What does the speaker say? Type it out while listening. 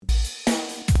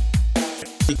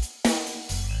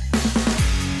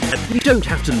You don't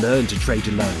have to learn to trade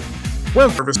alone.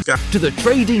 Welcome to the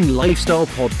Trading Lifestyle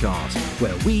Podcast,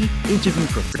 where we interview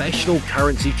professional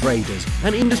currency traders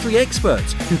and industry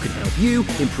experts who can help you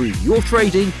improve your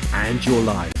trading and your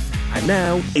life. And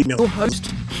now, your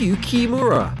host, Hugh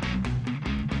Kimura.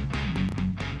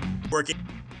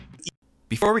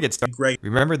 Before we get started,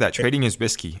 remember that trading is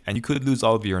risky and you could lose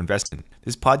all of your investment.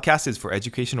 This podcast is for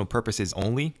educational purposes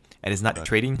only and is not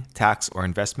trading, tax, or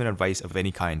investment advice of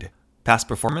any kind. Past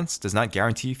performance does not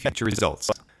guarantee future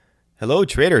results. Hello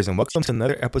traders, and welcome to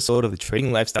another episode of the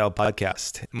Trading Lifestyle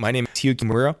Podcast. My name is Hugh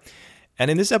Kimura,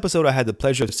 and in this episode I had the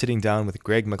pleasure of sitting down with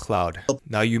Greg McLeod.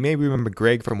 Now you may remember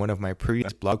Greg from one of my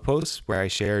previous blog posts where I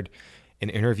shared an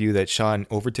interview that Sean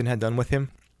Overton had done with him,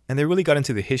 and they really got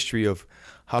into the history of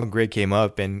how Greg came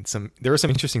up, and there were some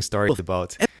interesting stories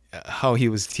about how he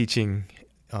was teaching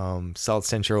South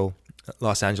Central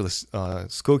Los Angeles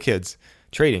school kids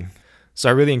trading. So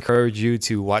I really encourage you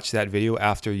to watch that video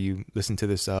after you listen to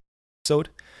this episode.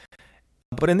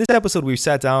 But in this episode, we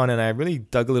sat down and I really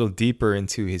dug a little deeper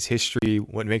into his history,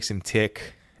 what makes him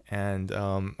tick, and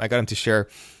I got him to share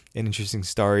an interesting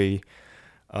story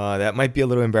that might be a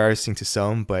little embarrassing to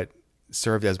some, but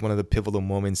served as one of the pivotal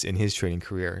moments in his trading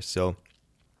career. So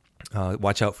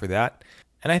watch out for that.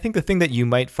 And I think the thing that you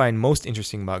might find most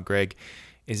interesting about Greg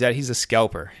is that he's a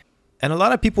scalper. And a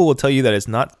lot of people will tell you that it's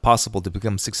not possible to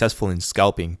become successful in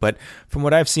scalping. But from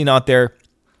what I've seen out there,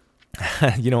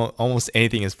 almost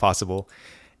anything is possible.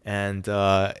 And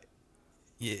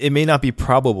it may not be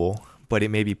probable, but it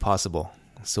may be possible.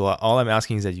 So all I'm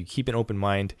asking is that you keep an open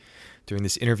mind during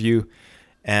this interview.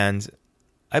 And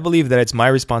I believe that it's my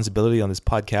responsibility on this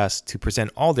podcast to present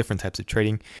all different types of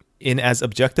trading in as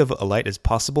objective a light as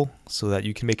possible so that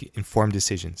you can make informed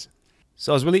decisions.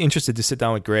 So I was really interested to sit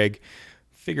down with Greg,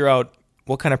 figure out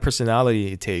what kind of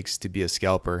personality it takes to be a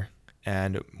scalper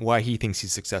and why he thinks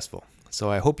he's successful.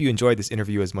 So I hope you enjoyed this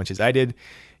interview as much as I did.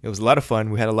 It was a lot of fun.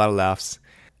 We had a lot of laughs.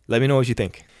 Let me know what you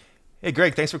think. Hey,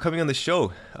 Greg, thanks for coming on the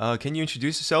show. Can you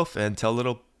introduce yourself and tell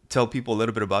people a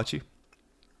little bit about you?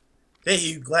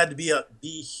 Hey, glad to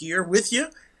be here with you.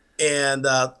 And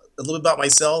a little bit about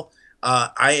myself.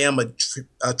 I am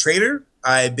a trader.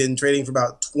 I've been trading for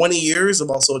about 20 years. I'm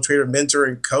also a trader, mentor,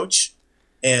 and coach.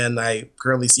 And I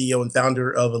currently CEO and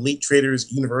founder of Elite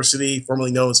Traders University,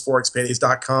 formerly known as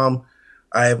ForexPaydays.com.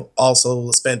 I've also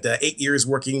spent 8 years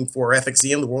working for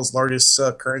FXCM, the world's largest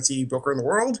currency broker in the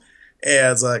world,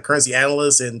 as a currency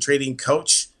analyst and trading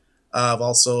coach. I've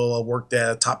also worked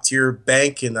at a top-tier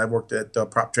bank, and I've worked at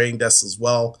prop trading desks as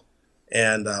well.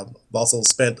 And I've also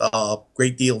spent a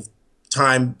great deal of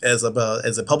time as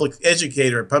a public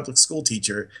educator, a public school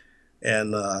teacher.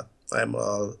 And I'm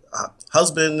a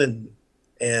husband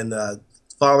and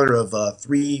father of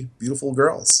 3 beautiful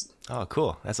girls. Oh,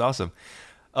 cool. That's awesome.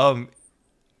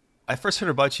 I first heard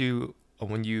about you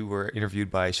when you were interviewed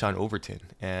by Sean Overton,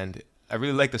 and I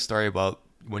really like the story about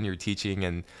when you were teaching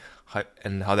and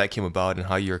how that came about and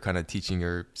how you're kind of teaching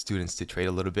your students to trade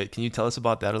a little bit. Can you tell us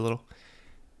about that a little?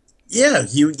 Yeah,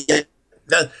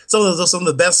 some of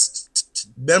the best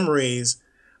memories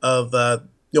of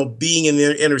being in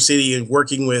the inner city and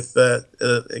working with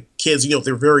kids.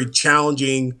 They're very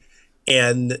challenging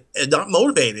and not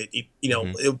motivated.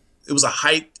 It was a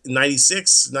height in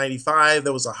 96, 95.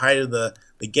 That was a height of the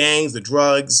gangs, the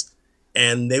drugs,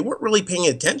 and they weren't really paying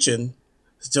attention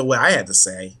to what I had to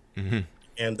say. Mm-hmm.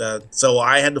 And so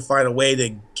I had to find a way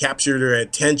to capture their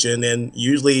attention. And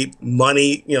usually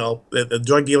money, the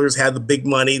drug dealers had the big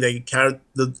money. They counted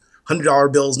the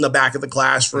 $100 bills in the back of the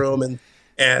classroom.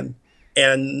 And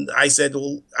I said,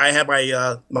 well, I had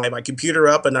my computer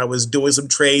up and I was doing some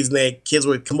trades, and the kids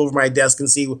would come over my desk and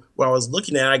see what I was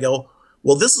looking at. I go,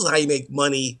 well, this is how you make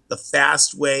money the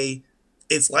fast way.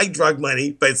 It's like drug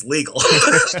money, but it's legal.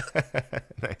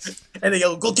 Nice. And they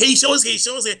go, can you show us?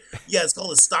 Yeah, it's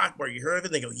called a stock market. You heard of it?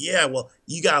 And they go, yeah, well,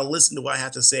 you got to listen to what I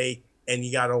have to say, and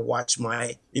you got to watch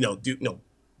my,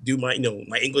 do my,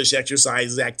 my English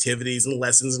exercises, activities, and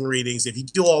lessons and readings. If you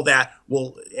do all that,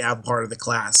 we'll have part of the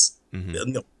class.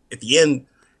 Mm-hmm. At the end.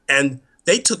 And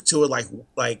they took to it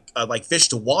like fish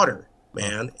to water,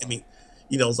 man. I mean,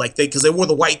 it's like because they wore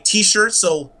the white T-shirts,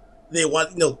 so they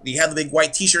want, you have the big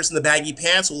white T-shirts and the baggy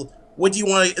pants. Well, what do you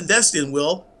want to invest in,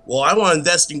 Will? Well, I want to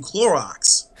invest in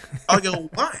Clorox. I go,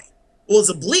 why? Well, it's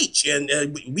a bleach, and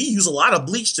we use a lot of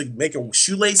bleach to make our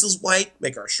shoelaces white,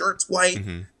 make our shirts white.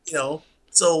 Mm-hmm.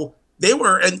 So they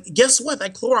were, and guess what?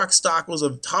 That Clorox stock was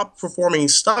a top performing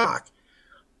stock,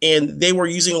 and they were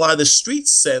using a lot of the street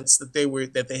sense that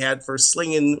they had for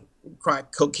slinging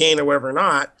crack cocaine or whatever or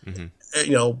not. Mm-hmm.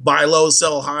 Buy low,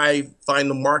 sell high, find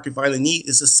the market, find the need.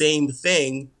 It's the same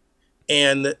thing.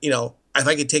 And, if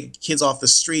I could take kids off the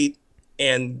street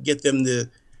and get them to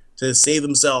save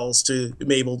themselves, to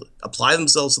be able to apply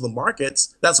themselves to the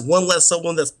markets, that's one less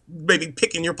someone that's maybe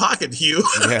picking your pocket, Hugh.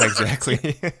 Yeah,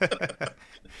 exactly.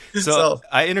 So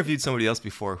I interviewed somebody else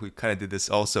before who kind of did this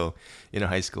also in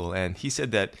high school, and he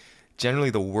said that generally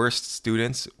the worst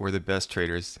students were the best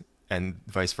traders and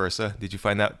vice versa. Did you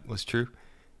find that was true?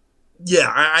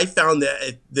 Yeah, I found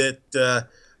that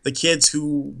the kids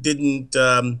who didn't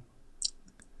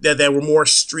that were more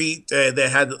street, that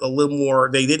had a little more,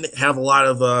 they didn't have a lot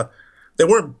of they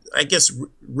weren't, I guess,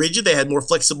 rigid. They had more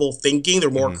flexible thinking. They're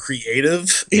more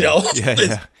creative, you know.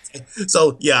 Yeah.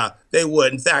 So yeah, they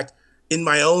would. In fact, in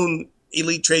my own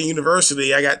elite trading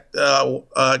university, I got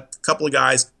a couple of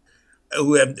guys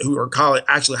who are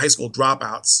actually high school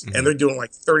dropouts, and they're doing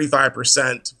like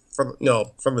 35% for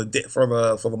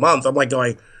the month. I'm like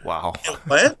going, wow,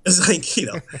 what? It's like,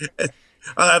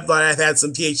 but I've had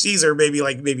some PhDs that are maybe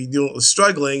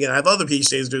struggling, and I have other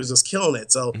PhDs that are just killing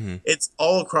it. So it's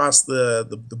all across the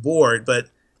board. But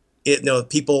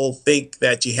people think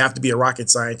that you have to be a rocket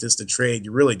scientist to trade.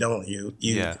 You really don't.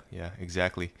 Yeah,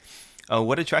 exactly.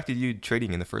 What attracted you to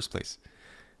trading in the first place?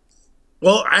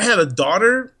 Well, I had a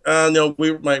daughter.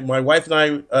 My wife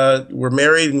and I were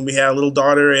married, and we had a little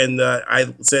daughter. And I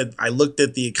looked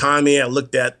at the economy. I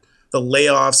looked at the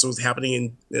layoffs that was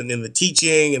happening in the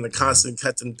teaching and the constant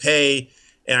cuts in pay.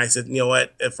 And I said, you know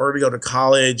what, if we're to go to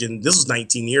college, and this was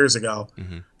 19 years ago,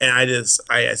 and I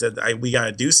said, we got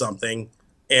to do something.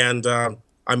 And I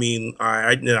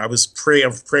was praying.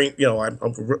 I'm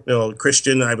a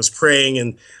Christian. I was praying,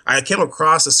 and I came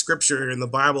across a scripture in the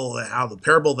Bible, how the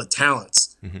parable of the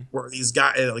talents, where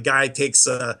the guy takes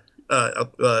a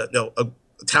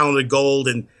talent of gold,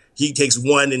 and he takes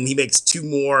one and he makes two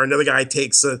more. Another guy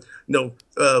takes another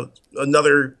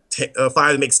 5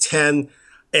 and makes 10.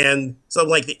 And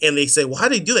so and they say, well, how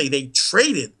do they do that? They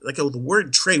traded. The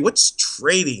word trade. What's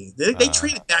trading? They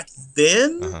traded back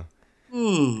then.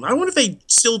 I wonder if they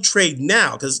still trade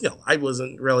now, because I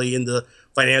wasn't really into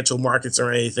financial markets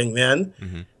or anything then.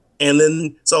 And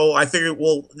then so I figured,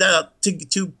 well, to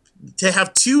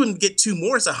have two and get two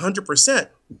more is 100%.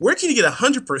 Where can you get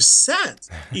 100%?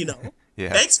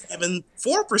 Yeah. Banks giving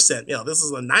 4%. This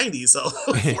is the 90s, so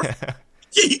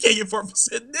you can't get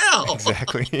 4% now.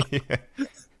 Exactly.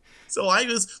 So I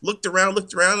just looked around,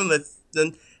 and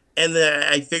then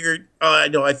I figured,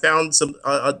 I found some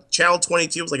Channel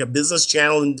 22. It was like a business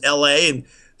channel in LA, and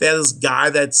they had this guy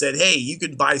that said, hey, you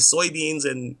could buy soybeans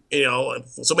and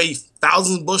so many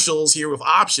thousand bushels here with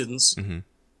options.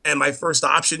 And my first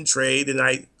option trade, and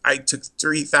I took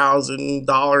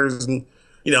 $3,000, and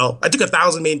I took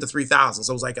 1,000, made into 3,000.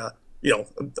 So it was like a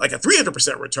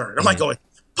 300% return. I'm like going,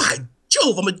 by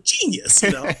Jove, I'm a genius,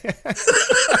 But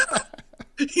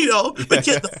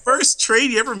yet the first trade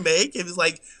you ever make, it was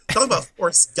like talking about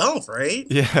Forrest Gump, right?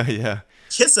 Yeah.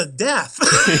 Kiss of death.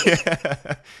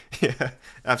 Yeah.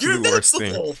 Absolute worst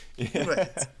thing. Yeah.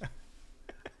 Right.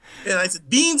 And I said,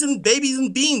 beans and babies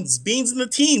and beans in the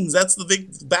teens. That's the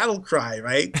big battle cry,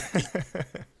 right?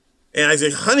 And I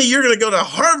said, honey, you're going to go to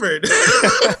Harvard.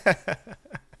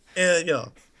 And,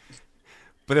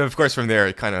 But then, of course, from there,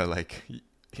 it kind of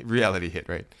reality hit,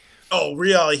 right? Oh,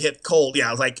 reality hit cold. Yeah,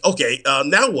 I was like, okay,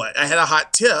 now what? I had a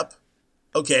hot tip.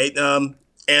 Okay,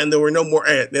 and there were no more.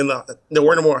 There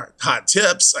were no more hot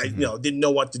tips. I, didn't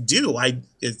know what to do. I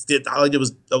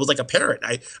was like a parrot.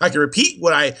 I could repeat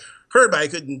what I heard, but I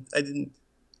couldn't. I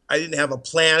didn't have a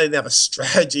plan. I didn't have a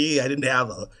strategy. I didn't have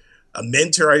a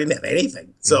mentor. I didn't have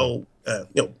anything. So,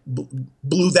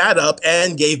 blew that up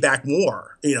and gave back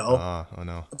more. Oh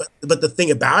no. But the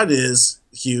thing about it is,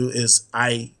 Hugh, is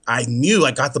I knew,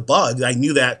 I got the bug. I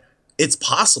knew that it's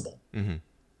possible,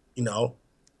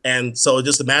 and so it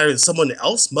just a matter of someone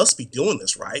else must be doing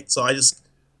this, right? So I just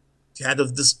had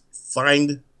to just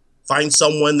find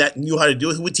someone that knew how to do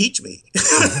it who would teach me.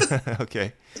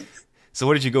 Okay. So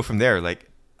where did you go from there?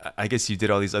 I guess you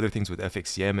did all these other things with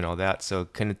FXCM and all that. So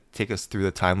kind of take us through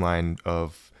the timeline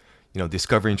of,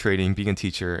 discovering trading, being a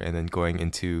teacher, and then going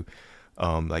into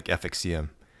FXCM.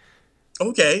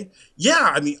 Okay.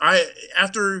 Yeah.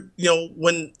 After,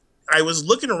 when I was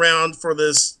looking around for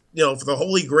this, for the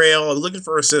Holy Grail, I was looking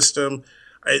for a system,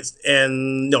 I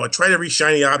tried every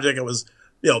shiny object. I was,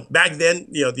 back then,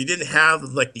 they didn't have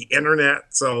the internet.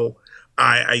 So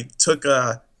I took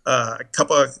a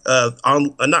couple of,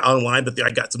 not online, but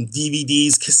I got some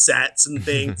DVDs, cassettes and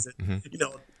things, and,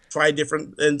 tried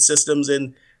different systems.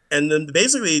 And then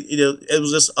basically, it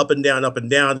was just up and down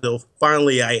until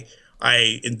finally I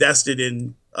invested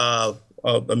in a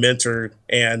mentor,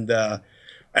 and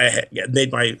I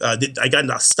made I got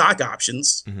into stock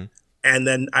options, and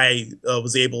then I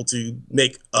was able to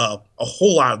make a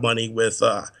whole lot of money with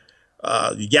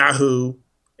Yahoo,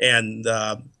 and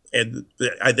I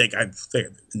think I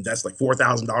invested like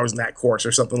 $4,000 in that course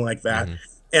or something like that. Mm-hmm.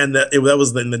 And that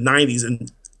was in the 90s,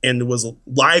 and it was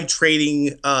live trading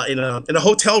in a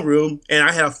hotel room, and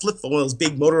I had a flip phone, one of those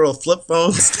big Motorola flip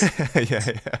phones.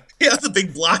 Yeah, the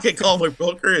big block. I called my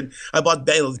broker, and I bought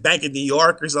Bank of New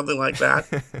York or something like that,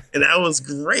 and that was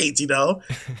great,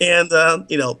 And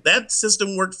that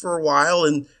system worked for a while,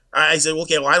 and I said,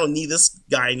 okay, well, I don't need this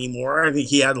guy anymore. I think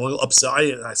he had a little upside,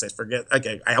 and I said, forget.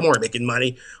 Okay, I'm already making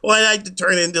money. Well, I had to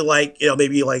turn it into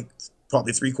maybe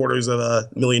probably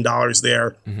 $750,000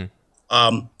 there. Mm-hmm.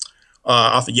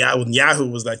 Off of Yahoo, when Yahoo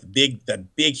was like that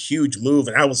big, huge move,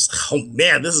 and I was, oh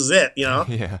man, this is it,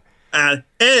 Yeah. And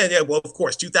well, of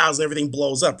course, 2000, everything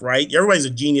blows up, right? Everybody's a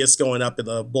genius going up in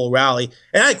the bull rally,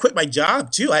 and I quit my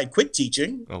job too. I had quit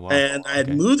teaching, and I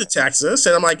had moved to Texas,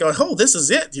 and I'm like, oh, this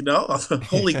is it,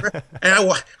 Holy crap!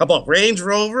 And I bought Range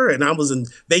Rover, and I was in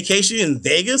vacation in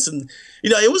Vegas, and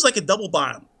it was like a double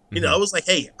bottom. Mm-hmm. It was like,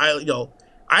 hey,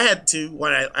 I had to,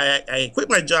 when I quit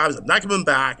my job, I'm not coming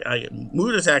back. I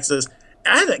moved to Texas.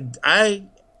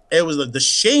 It was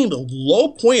the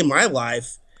low point in my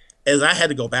life is I had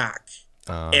to go back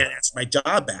and ask my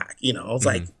job back. It's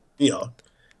like,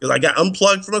 because I got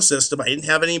unplugged from a system. I didn't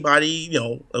have anybody,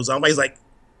 it was always like,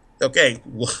 okay.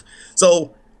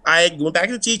 So I went back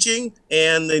to teaching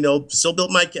and, still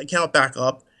built my account back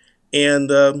up. And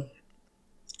then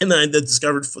I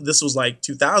discovered this was like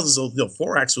 2000, so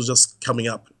Forex was just coming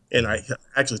up, and I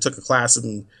actually took a class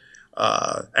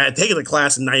I had taken a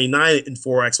class in '99 in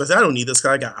Forex, but I said I don't need this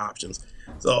because I got options.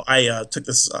 So I took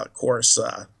this course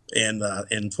in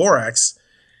Forex,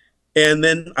 and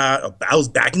then I was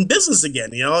back in business again.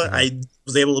 Mm-hmm. I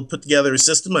was able to put together a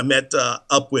system. I met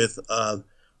up with with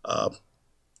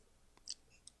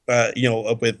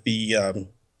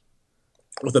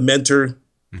a mentor,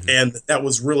 mm-hmm. and that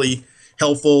was really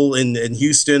helpful in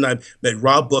Houston. I met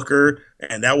Rob Booker,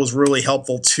 and that was really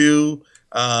helpful too.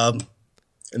 And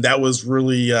that was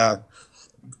really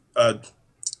with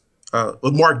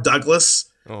Mark Douglas.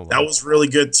 Oh, wow. That was really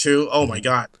good too. Oh my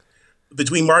God.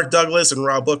 Between Mark Douglas and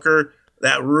Rob Booker,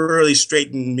 that really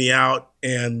straightened me out,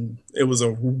 and it was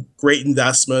a great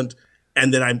investment.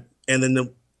 And then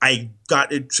I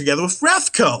got it together with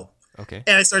Refco. Okay.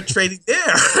 And I started trading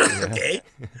there. Okay.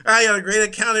 I got a great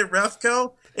account at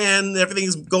Refco, and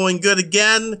everything's going good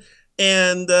again.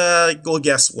 And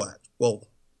guess what? Well,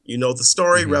 the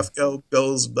story. Mm-hmm. Refco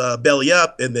goes belly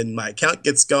up, and then my account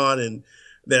gets gone, and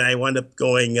then I wind up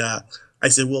going. I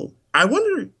said, well, I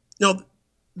wonder,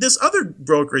 this other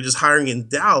brokerage is hiring in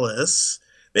Dallas.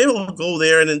 Maybe I'll go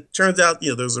there. And it turns out,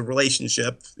 there's a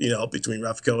relationship, between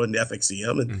Refco and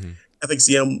FXCM, and mm-hmm.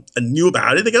 FXCM knew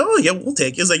about it. They go, oh yeah, we'll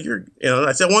take you. It's like,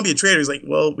 I said, I want to be a trader. He's like,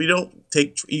 well, we don't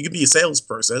take, you can be a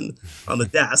salesperson on the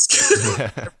desk.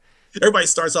 Everybody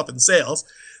starts off in sales.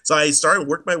 So I started,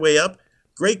 worked my way up.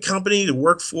 Great company to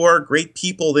work for, great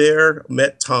people there.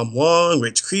 Met Tom Long,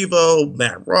 Rich Crevo,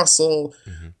 Matt Russell,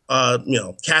 mm-hmm.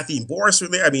 Kathy and Boris were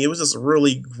there. I mean, it was just a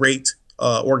really great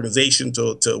organization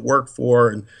to work for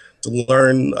and to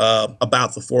learn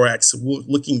about the Forex,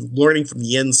 learning from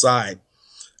the inside.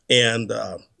 And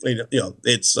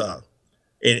it's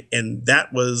and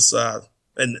that was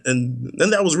and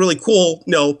that was really cool.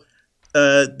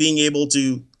 Being able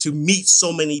to meet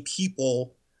so many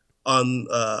people on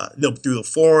through the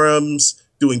forums,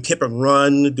 doing Pip and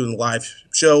Run, doing a live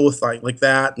show with like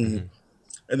that, and mm-hmm.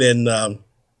 and then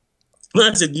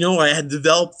I said, I had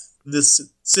developed this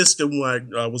system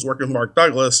when I was working with Mark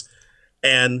Douglas,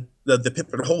 and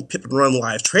the whole Pip and Run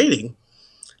live trading.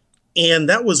 And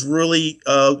that was really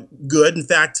good. In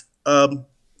fact,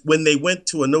 when they went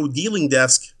to a no dealing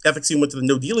desk, FXC went to the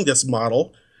no dealing desk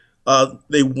model.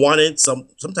 They wanted some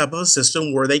type of a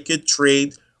system where they could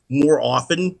trade more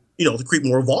often, to create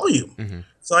more volume. Mm-hmm.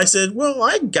 So I said, well,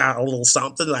 I got a little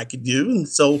something that I could do. And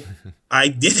so I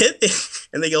did it.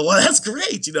 And they go, well, that's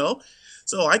great,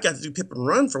 So I got to do Pip and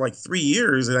Run for like 3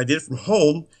 years, and I did it from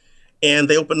home. And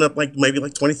they opened up maybe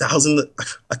 20,000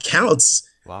 accounts.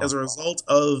 Wow. As a result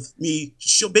of me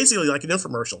basically like an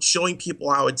infomercial, showing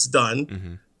people how it's done,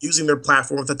 mm-hmm. using their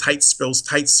platform with those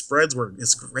tight spreads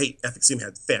it's great. FXCM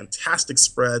had fantastic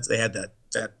spreads. They had that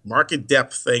market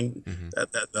depth thing, mm-hmm.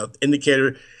 that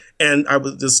indicator, and I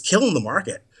was just killing the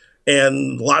market.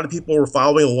 And a lot of people were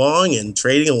following along and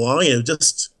trading along, and there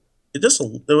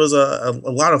was a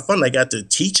lot of fun. I got to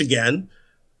teach again,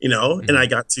 mm-hmm. and I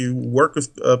got to work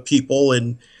with people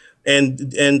and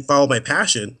follow my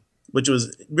passion, which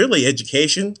was really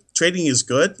education. Trading is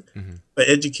good, mm-hmm. but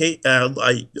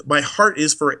my heart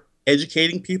is for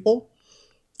educating people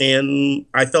and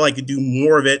I felt I could do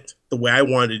more of it the way I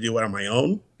wanted to do it on my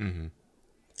own,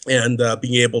 and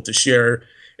being able to share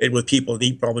it with people. And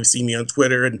you probably see me on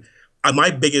Twitter, and my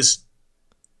biggest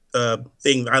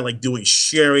thing that I like doing is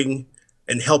sharing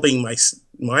and helping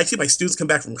when I see my students come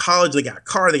back from college, they got a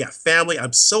car, they got family.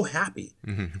 I'm so happy.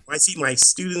 When I see my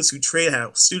students who trade, I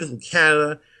have a student from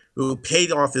Canada who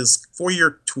paid off his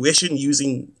 4-year tuition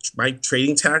using my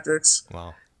trading tactics.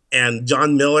 Wow. And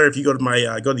John Miller, if you go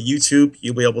to go to YouTube,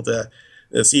 you'll be able to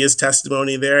see his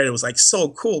testimony there. And it was like so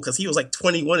cool because he was like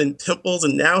 21 in Temples,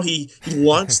 and now he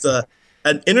launched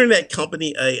an internet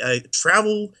company, a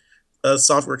travel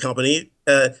software company.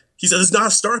 He said, it's not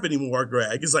a startup anymore,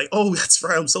 Greg. He's like, oh, that's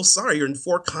right. I'm so sorry. You're in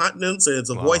 4 continents, and it's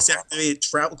a voice-activated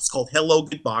travel. It's called Hello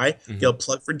Goodbye.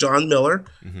 Plug for John Miller.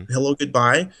 Hello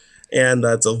Goodbye. And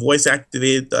it's a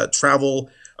voice-activated travel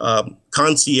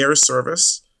concierge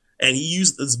service. And he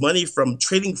used his money from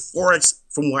trading Forex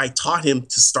from what I taught him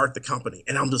to start the company.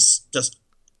 And I'm just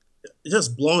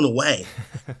blown away,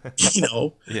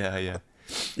 Yeah.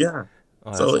 Oh,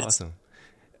 that's so awesome.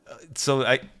 So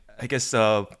I guess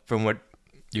from what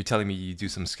you're telling me, you do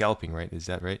some scalping, right? Is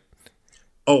that right?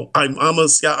 Oh, I'm a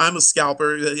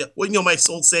scalper. Well, my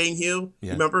old saying, Hugh,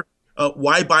 remember?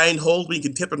 Why buy and hold when you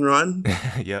can tip and run?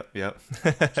 Yep.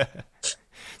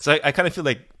 So I kind of feel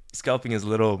like scalping is a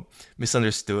little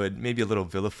misunderstood, maybe a little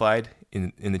vilified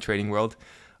in the trading world.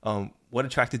 What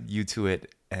attracted you to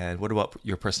it, and what about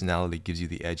your personality gives you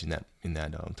the edge in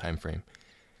that time frame?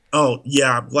 Oh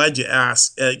yeah, I'm glad you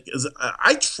asked. 'Cause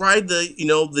I tried the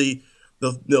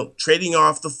trading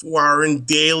off the 4-hour and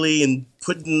daily and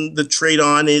putting the trade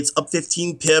on. It's up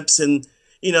 15 pips, and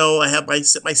I have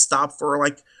set my stop for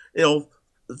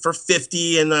for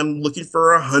 50, and I'm looking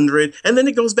for 100, and then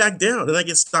it goes back down, and I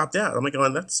get stopped out. I'm like, oh,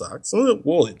 that sucks.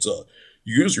 Well, it's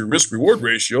use your risk reward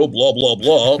ratio, blah blah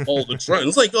blah, all the time.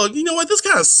 It's like, oh, you know what? This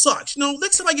kind of sucks.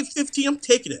 Next time I get 15, I'm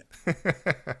taking it.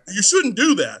 You shouldn't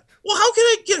do that. Well, how can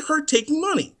I get hurt taking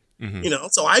money?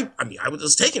 So I was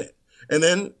just taking it. And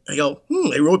then I go,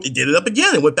 it did it up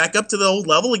again. It went back up to the old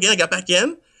level again. I got back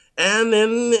in, and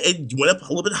then it went up a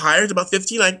little bit higher to about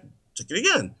 15. I took it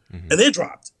again, and then it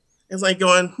dropped. It's like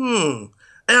going, and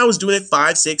I was doing it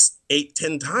 5, 6, 8,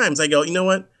 10 times. I go, you know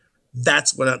what?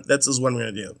 That's what I'm going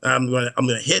to do. I'm going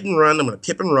to hit and run. I'm going to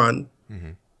pip and run.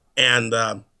 And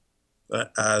I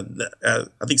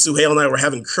think Suhail and I were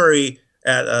having curry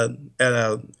at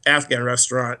a Afghan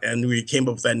restaurant, and we came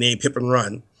up with that name, Pip and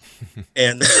Run.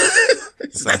 And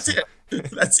that's it.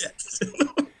 That's it.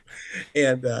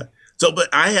 And but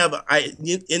I have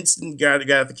instant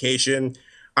gratification.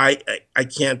 I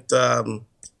can't.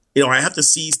 I have to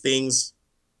see things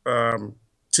to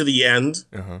the end.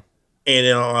 And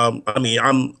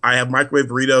I have microwave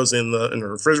burritos in the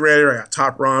refrigerator. I got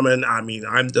top ramen.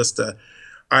 I'm just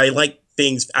I like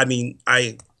things.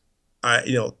 I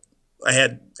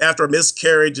had, after a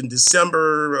miscarriage in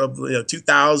December of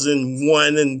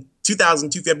 2001, and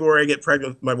 2002 February, I get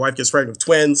pregnant. My wife gets pregnant with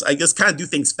twins. I just kind of do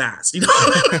things fast,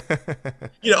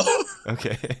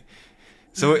 Okay.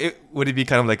 So would it be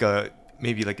kind of like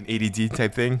maybe like an ADD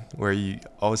type thing where you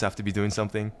always have to be doing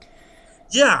something?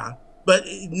 Yeah, but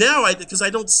now because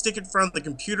I don't stick in front of the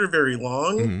computer very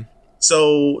long.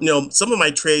 So some of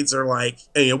my trades are like,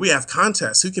 we have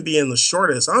contests. Who can be in the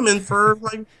shortest? I'm in for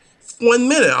like 1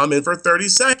 minute. I'm in for 30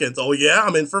 seconds. Oh yeah,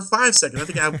 I'm in for 5 seconds. I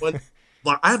think I have one.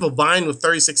 I have a vine with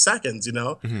 36 seconds.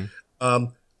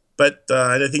 But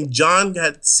and I think John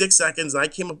had 6 seconds, and I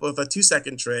came up with a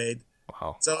 2-second trade.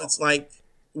 Wow. So it's like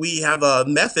we have a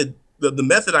method. The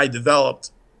method I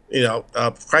developed,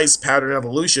 price pattern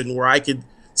evolution, where I could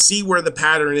see where the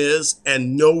pattern is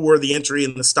and know where the entry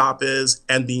and the stop is,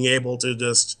 and being able to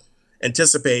just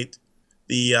anticipate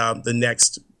the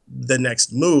next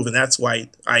move. And that's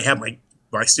why I have my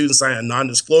students sign a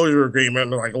non-disclosure agreement.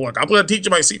 They're like, look, I'm going to teach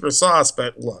you my secret sauce,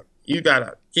 but look, you got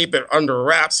to keep it under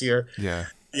wraps here. Yeah.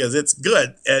 Because it's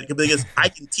good. Because I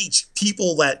can teach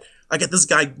people that, I got this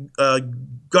guy,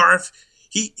 Garth.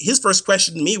 His first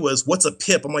question to me was, what's a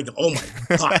pip? I'm like, oh my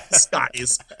God,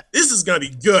 this is going to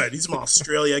be good. He's from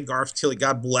Australia, Garth Tilley,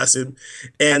 God bless him.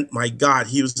 And my God,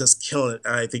 he was just killing it.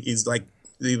 I think he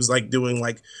was doing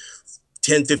like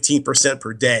 10, 15%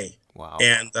 per day. Wow.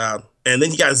 And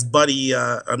then he got his buddy,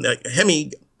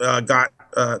 Hemi, got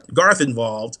Garth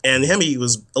involved, and Hemi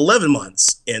was 11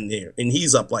 months in there, and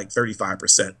he's up like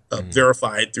 35%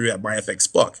 verified through that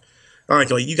MyFX book. I'm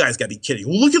like, you guys got to be kidding.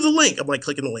 Well, look at the link. I'm like,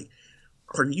 clicking the link.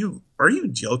 Are you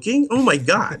joking? Oh my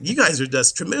God, you guys are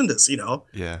just tremendous,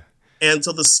 Yeah. And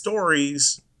so the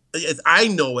stories, if I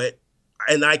know it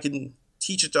and I can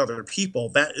teach it to other people,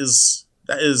 that is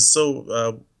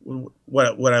so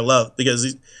what I love,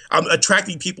 because I'm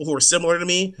attracting people who are similar to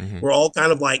me. We're all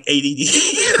kind of like ADD.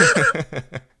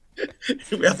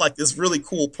 We have like this really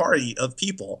cool party of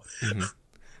people.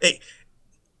 Hey,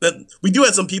 we do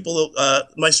have some people.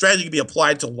 My strategy can be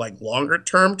applied to like longer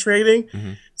term trading.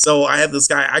 So I have this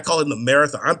guy. I call him the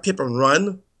marathon. I'm pip and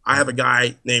run. I have a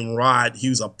guy named Rod. He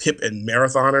was a pip and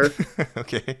marathoner.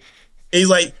 Okay. And he's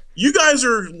like, you guys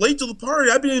are late to the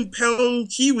party. I've been in Pound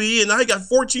Kiwi and I got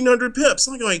 1,400 pips.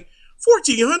 I'm going,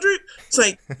 1,400? It's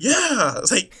like, yeah.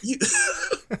 It's like,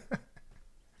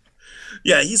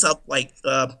 yeah, he's up like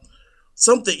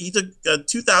something. He took a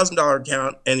 $2,000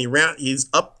 account and he's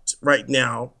up right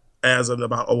now as of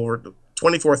about over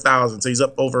 24,000. So he's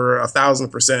up over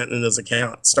 1,000% in his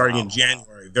account starting in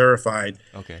January, verified.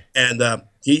 Okay. And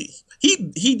he's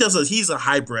a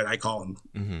hybrid, I call him.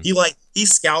 He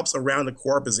scalps around the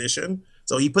core position.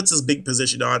 So he puts his big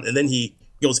position on and then he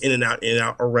goes in and out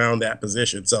around that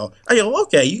position. So I go,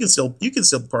 okay, you can still be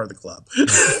part of the club.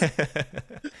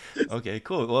 Okay,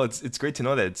 cool. Well, it's great to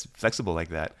know that it's flexible like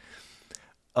that.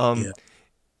 I'm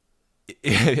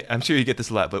sure you get this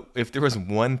a lot, but if there was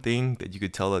one thing that you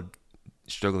could tell a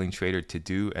struggling trader to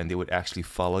do and they would actually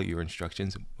follow your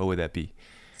instructions, what would that be?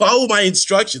 Follow my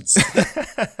instructions.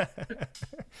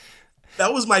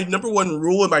 That was my number one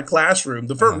rule in my classroom.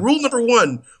 The first rule number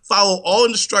one: follow all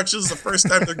instructions the first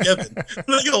time they're given.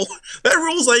 You know, that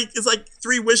rule is like, it's like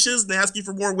 3 wishes and they ask you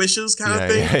for more wishes kind of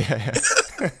thing.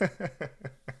 Yeah.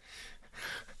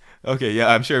 Okay, yeah,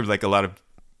 I'm sure like a lot of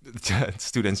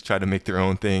students try to make their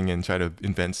own thing and try to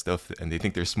invent stuff and they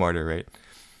think they're smarter, right?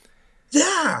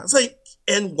 Yeah, it's like,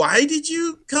 and why did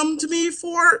you come to me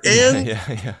for? And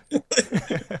yeah.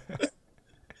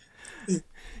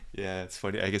 Yeah, it's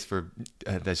funny. I guess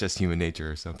that's just human nature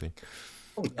or something.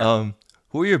 Who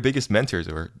are your biggest mentors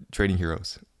or trading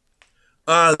heroes?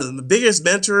 The biggest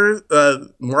mentor,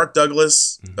 Mark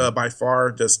Douglas, by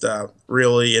far, just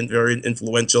really and very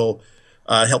influential.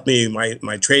 Helped me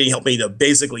my trading, helped me to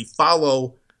basically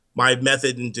follow my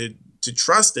method and to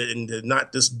trust it and to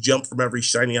not just jump from every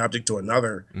shiny object to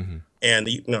another. And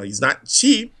he's not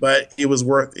cheap, but he was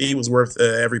worth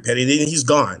every penny. And he's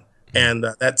gone, and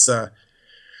that's.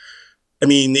 I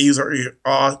mean, he's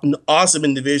an awesome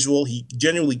individual. He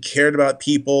genuinely cared about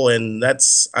people, and he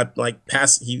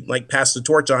passed the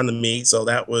torch on to me. So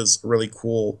that was really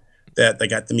cool that I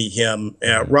got to meet him.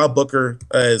 Rob Booker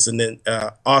is an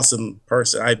awesome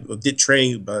person. I did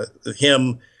training with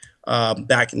him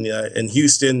back in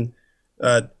Houston.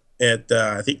 I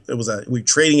think we were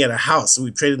trading at a house. We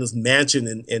traded in this mansion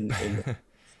in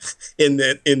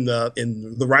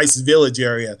the Rice Village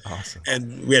area. Awesome.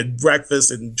 And we had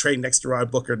breakfast and trained next to Rob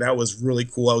Booker. That was really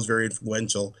cool. I was very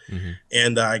influential.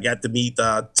 And I got to meet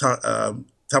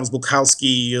Thomas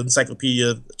Bukowski,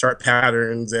 Encyclopedia Chart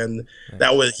Patterns, and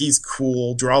he's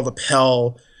cool. Gerald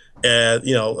Appel,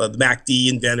 the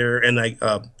MACD inventor, and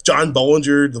John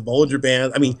Bollinger, the Bollinger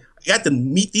Band. I mean, I got to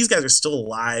meet these guys are still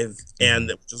alive,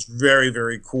 and it was just very,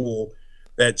 very cool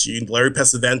that Larry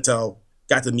Pesavento,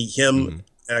 got to meet him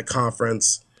at a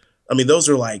conference. I mean, those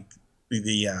are like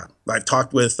I've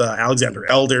talked with Alexander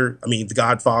Elder. I mean, the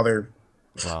Godfather.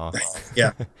 Wow.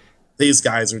 Yeah, these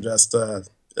guys are just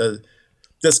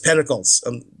pinnacles.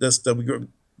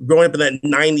 Growing up in that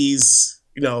 90s,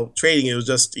 trading, it was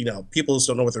just, people just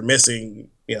don't know what they're missing.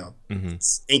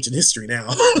 It's ancient history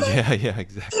now. Yeah,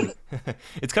 exactly.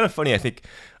 It's kind of funny. I think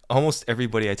almost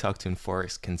everybody I talk to in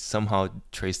Forex can somehow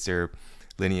trace their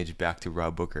lineage back to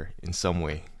Rob Booker in some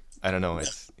way. I don't know.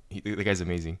 The guy's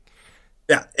amazing.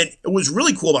 Yeah, and it was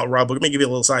really cool about Rob Booker. Let me give you a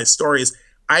little side story.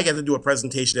 I got to do a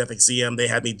presentation at FXCM. They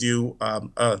had me do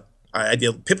I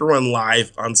did Pip and Run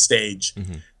live on stage,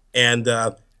 and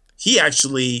he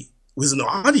actually was in the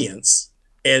audience.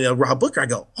 And Rob Booker, I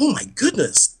go, oh my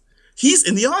goodness, he's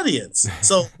in the audience.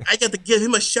 So I got to give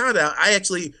him a shout out. I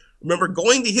actually remember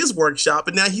going to his workshop,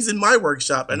 and now he's in my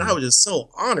workshop, and I was just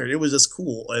so honored. It was just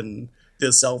cool, and did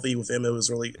a selfie with him. It was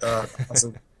really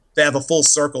awesome to have a full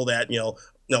circle that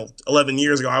 11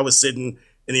 years ago I was sitting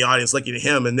in the audience looking at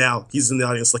him, and now he's in the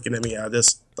audience looking at me. I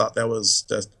just thought that was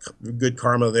just good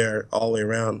karma there all the way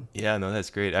around. Yeah, no, that's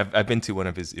great. I've been to one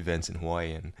of his events in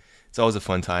Hawaii, and it's always a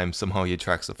fun time. Somehow he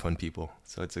attracts the fun people,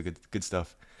 so it's a good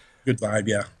stuff. Good vibe,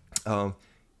 yeah.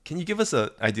 Can you give us an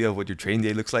idea of what your trading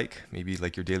day looks like? Maybe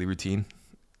like your daily routine.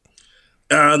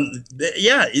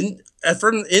 Yeah, in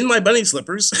my bunny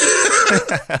slippers.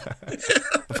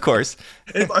 Of course.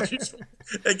 And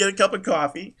get a cup of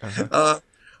coffee.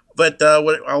 But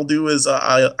what I'll do is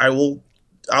I will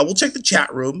check the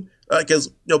chat room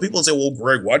because people say, well,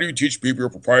 Greg, why do you teach people your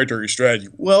proprietary strategy?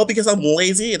 Well, because I'm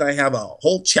lazy and I have a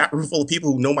whole chat room full of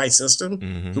people who know my system,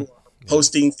 who are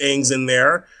posting things in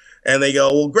there. And they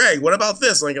go, well, Greg, what about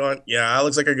this? And I go, yeah, that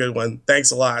looks like a good one.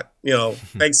 Thanks a lot.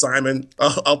 Thanks, Simon.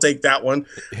 I'll take that one.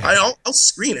 Yeah. I'll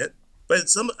screen it. But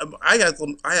I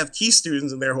have key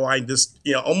students in there who I just,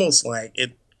 almost like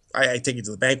it. I take it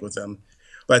to the bank with them.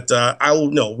 But I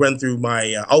will run through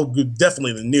my. I'll do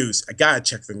definitely the news. I gotta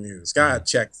check the news. Gotta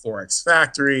check Forex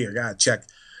Factory. Or gotta check,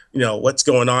 what's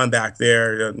going on back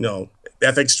there.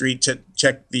 FX Street.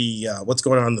 Check the what's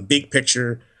going on in the big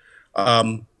picture.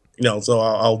 So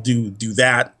I'll do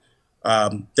that.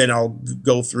 Then I'll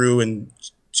go through and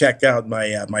check out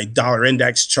my dollar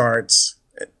index charts.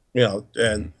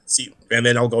 And see, and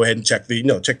then I'll go ahead and check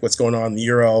check what's going on in the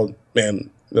euro and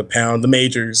the pound, the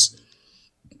majors.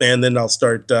 And then I'll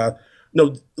start,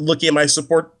 looking at my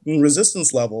support and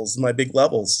resistance levels, my big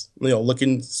levels,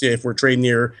 looking to see if we're trading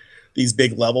near these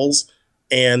big levels.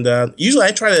 And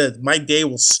usually my day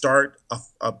will start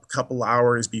a couple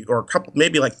hours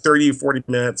maybe like 30 or 40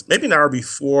 minutes, maybe an hour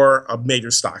before a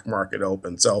major stock market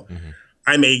opens. So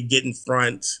I may get in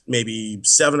front maybe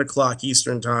 7 o'clock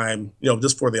Eastern time,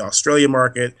 just for the Australian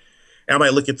market. And I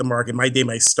might look at the market. My day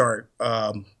might start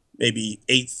maybe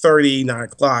 8:30, 9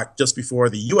 o'clock, just before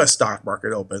the U.S. stock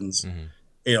market opens.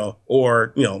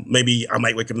 Or maybe I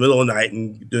might wake up in the middle of the night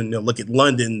and look at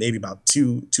London, maybe about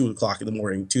 2 o'clock in the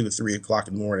morning, 2 to 3 o'clock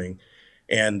in the morning.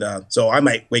 And so I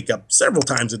might wake up several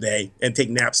times a day and take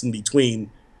naps in between,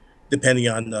 depending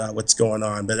on what's going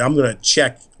on. But I'm going to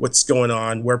check what's going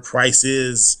on, where price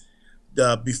is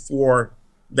before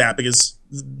that, because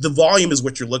the volume is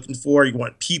what you're looking for. You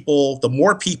want people, the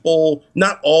more people,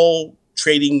 not all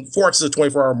trading. Forex is a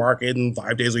 24-hour market and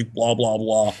 5 days a week, blah, blah,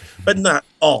 blah. But not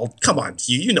all. Come on,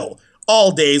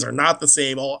 all days are not the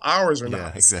same. All hours are not.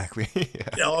 Yeah, exactly.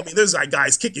 Yeah. There's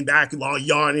guys kicking back while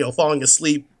yawning, falling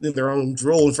asleep in their own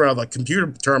drool in front of a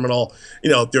computer terminal,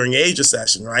 during Asia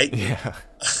session, right? Yeah.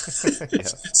 Yeah.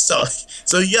 So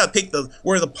you gotta pick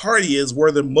where the party is,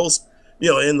 where the most,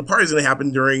 and the party's going to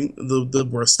happen during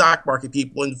where stock market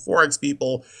people and Forex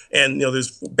people, and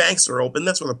there's banks are open.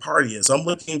 That's where the party is. So I'm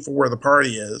looking for where the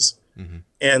party is,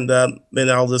 and then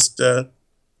I'll just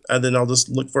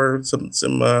look for some.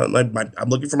 I'm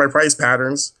looking for my price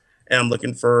patterns, and I'm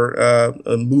looking for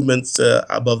movements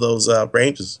above those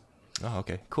ranges. Oh,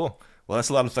 okay, cool. Well, that's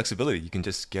a lot of flexibility. You can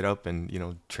just get up and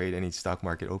trade any stock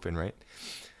market open, right?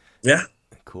 Yeah.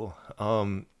 Cool.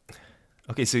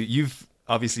 Okay, so you've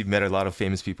obviously met a lot of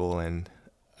famous people, and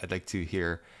I'd like to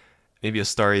hear maybe a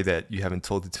story that you haven't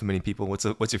told to too many people. What's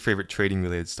your favorite trading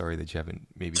related story that you haven't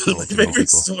maybe told to many people?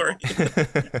 Story.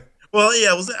 Well,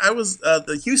 yeah, I was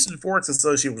the Houston Forex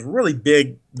Association was really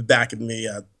big back in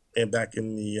the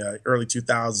early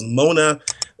 2000s. Mona,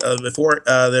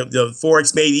 the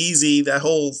Forex Made Easy, that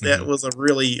was a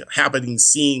really happening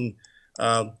scene,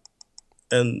 I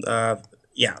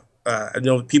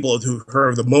know people who heard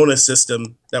of the Mona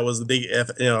system. That was the big,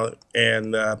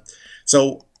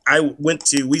 so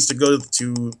we used to go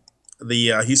to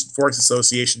the Houston Forex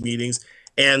Association meetings,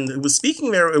 and it was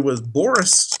speaking there. It was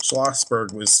Boris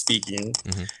Schlossberg was speaking,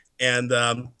 and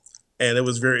it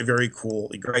was very, very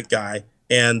cool, a great guy.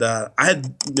 And I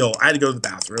had to go to the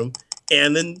bathroom,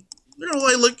 and then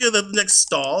I look at the next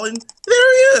stall, and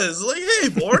there he is. Like, hey,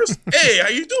 Boris, hey, how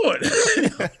you doing?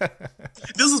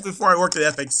 This was before I worked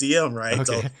at FXCM, right? Okay.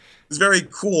 So it was very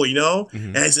cool,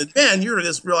 And I said, man, I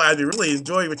really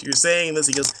enjoyed what you were saying. And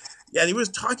he goes, yeah. And he was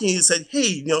talking. He said,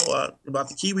 hey, about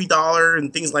the Kiwi dollar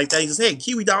and things like that. He says, hey,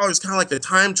 Kiwi dollar is kind of like a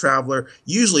time traveler.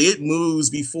 Usually, it moves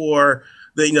before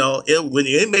when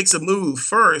it makes a move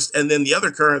first, and then the other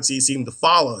currencies seem to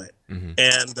follow it.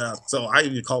 And so I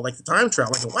call it like the time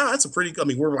travel. I go, wow, that's a pretty good. I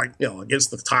mean, we're like,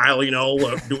 against the tile, doing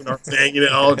our thing,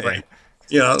 like,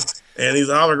 and he's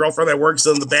my girlfriend that works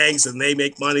in the banks, and they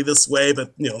make money this way,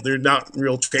 but they're not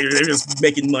real traders. They're just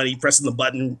making money, pressing the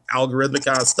button, algorithmic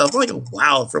kind of stuff. I'm like,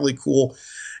 wow, it's really cool.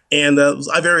 And it was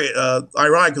very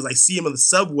ironic because I see him on the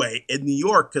subway in New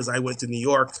York, because I went to New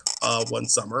York one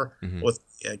summer with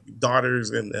daughters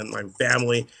and my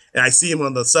family, and I see him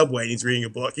on the subway and he's reading a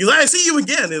book. He's like, I see you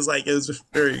again. It's like, it's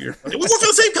very, we work for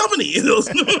the same company.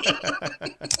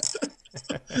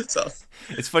 So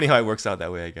it's funny how it works out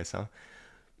that way, I guess, huh?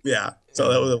 Yeah.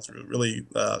 So that was really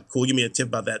cool. Give me a tip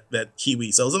about that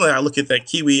Kiwi. So something I look at that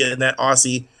Kiwi and that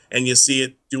Aussie, and you see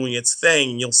it doing its thing,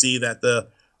 and you'll see that the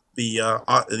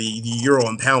euro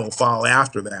and pound will follow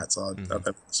after that. So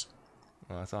that's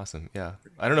well, that's awesome. Yeah.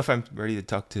 I don't know if I'm ready to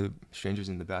talk to strangers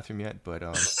in the bathroom yet, but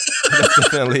that's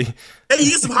definitely. Hey, you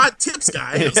get some hot tips,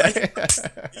 guys.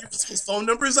 His phone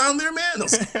number's on there, man.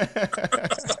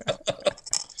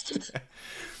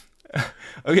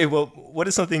 Okay. Well, what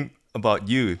is something about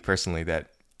you personally that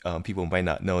people might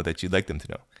not know that you'd like them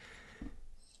to know?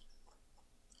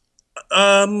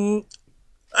 If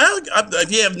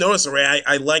you have noticed already,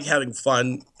 I like having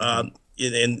fun and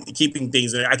keeping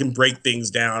things. I can break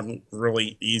things down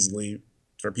really easily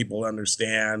for people to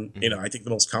understand. You know, I take the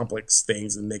most complex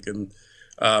things and make them,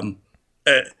 I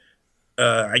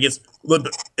guess, a little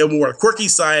bit more quirky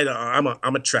side. I'm a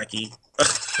Trekkie.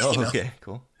 Oh, okay,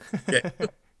 cool. Yeah.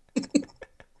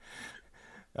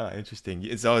 Interesting.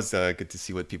 It's always good to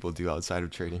see what people do outside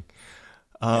of trading.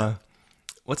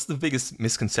 What's the biggest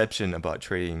misconception about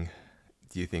trading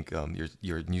do you think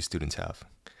your new students have?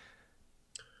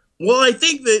 Well, I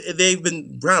think that they've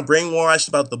been brainwashed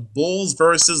about the bulls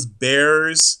versus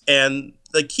bears. And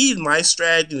the key in my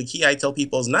strategy, and the key I tell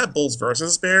people is not bulls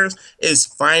versus bears, is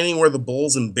finding where the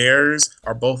bulls and bears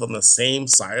are both on the same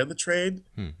side of the trade.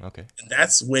 Okay. And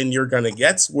that's when you're going to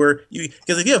get where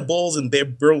because if you have bulls and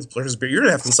bulls versus bears, you're going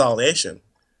to have consolidation.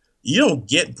 You don't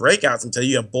get breakouts until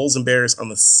you have bulls and bears on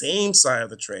the same side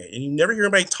of the trade. And you never hear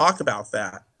anybody talk about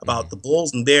that, about the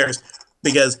bulls and bears,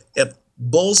 because if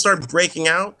bulls start breaking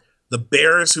out, the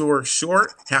bears who are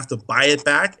short have to buy it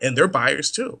back, and they're buyers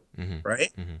too,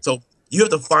 right? So you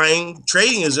have to find,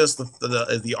 trading is just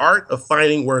the art of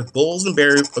finding where bulls and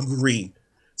bears agree.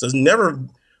 So it's never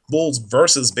bulls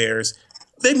versus bears.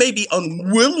 They may be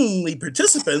unwillingly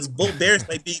participants. Bears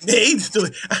might be made.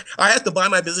 I have to buy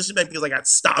my position back because I got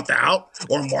stopped out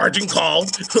or margin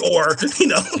called or, or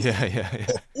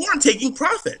I'm taking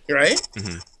profit, right?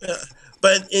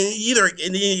 But in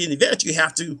the event, you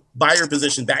have to buy your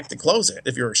position back to close it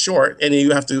if you're short, and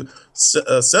you have to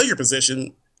sell your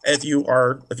position if you're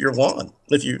long.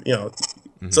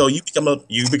 So you become a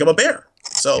bear.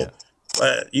 So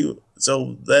I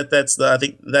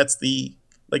think that's the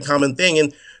common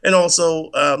thing, and also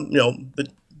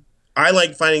I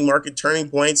like finding market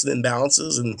turning points and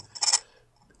imbalances,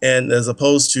 and as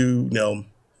opposed to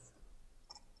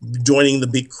joining the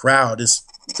big crowd. Is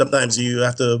sometimes you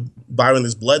have to buy when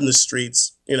there's blood in the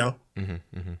streets.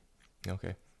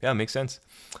 Okay, yeah, makes sense.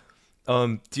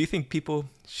 Do you think people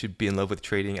should be in love with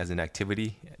trading as an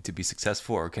activity to be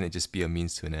successful, or can it just be a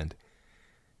means to an end?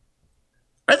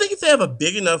 I think if they have a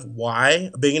big enough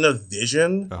why, a big enough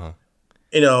vision.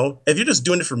 If you're just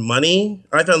doing it for money,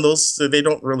 I found those they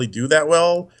don't really do that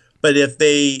well. But if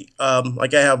they,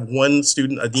 like I have one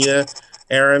student, Adina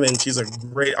Aaron, and she's a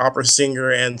great opera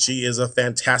singer, and she is a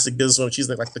fantastic businesswoman. She's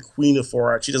like the queen of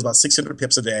forex. She does about 600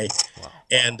 pips a day. Wow.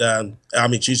 And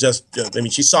she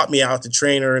sought me out to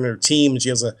train her and her team. And she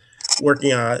has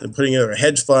working on putting in a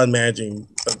hedge fund, managing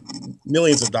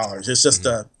millions of dollars. It's just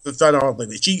phenomenal.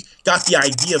 She got the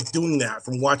idea of doing that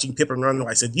from watching Pip and Run.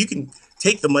 I said, you can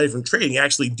take the money from trading and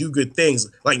actually do good things,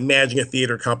 like managing a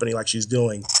theater company like she's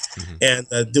doing, and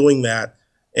doing that.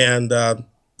 And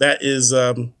that is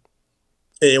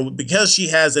because she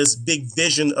has this big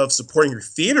vision of supporting her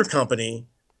theater company,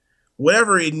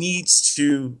 whatever it needs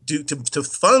to do to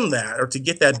fund that or to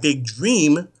get that big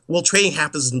dream, well, trading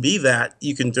happens to be that,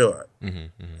 you can do it.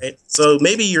 Right? So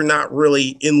maybe you're not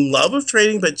really in love with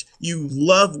trading, but you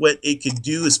love what it could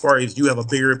do as far as you have a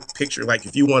bigger picture. Like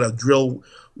if you want to drill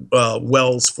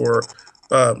wells for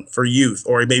youth,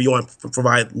 or maybe you want to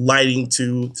provide lighting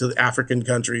to African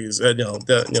countries,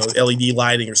 LED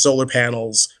lighting or solar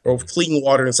panels, or clean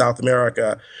water in South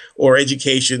America, or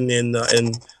education in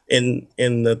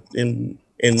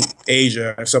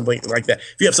Asia or something like that.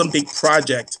 If you have some big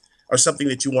project or something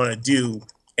that you want to do,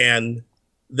 and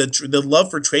the love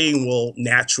for trading will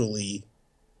naturally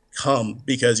come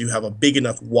because you have a big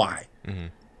enough why.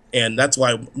 And that's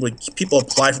why when people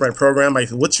apply for my program, I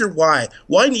say, what's your why?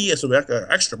 Well, I need some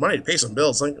extra money to pay some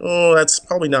bills. Like, oh, that's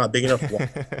probably not a big enough why.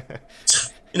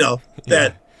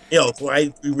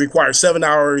 I require 7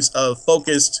 hours of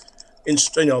focused on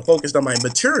my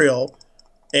material,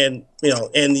 and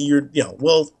you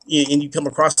come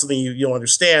across something you don't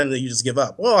understand, and you just give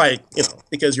up. Well,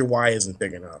 because your why isn't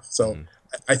big enough. So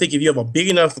I think if you have a big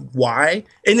enough why,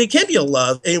 and it can be a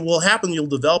love, and it will happen, you'll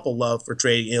develop a love for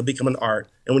trading. It'll become an art.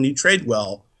 And when you trade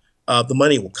well, the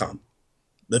money will come.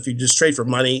 If you just trade for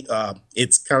money,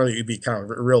 it'd be kind of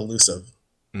real elusive.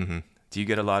 Do you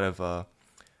get a lot of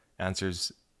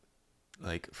answers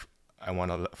like, I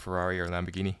want a Ferrari or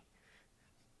Lamborghini?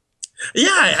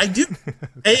 Yeah, I do.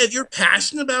 Hey, if you're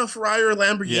passionate about Ferrari or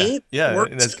Lamborghini,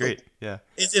 that's great. Yeah.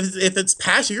 If it's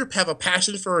passion, you have a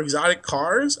passion for exotic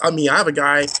cars. I mean, I have a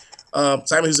guy,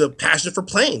 Simon, who's a passionate for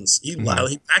planes. He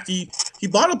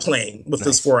bought a plane with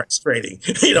this forex trading.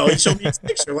 He showed me his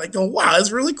picture, like, oh wow,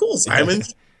 that's really cool, Simon.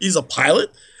 He's a pilot,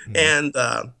 and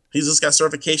he's just got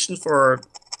certification for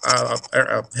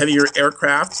a heavier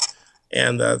aircraft,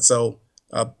 and so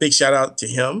big shout out to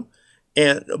him.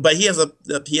 But he has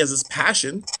this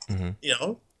passion,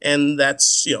 And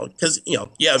that's, because, yeah,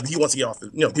 he wants to get off,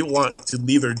 people want to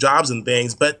leave their jobs and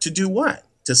things, but to do what?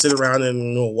 To sit around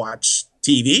and watch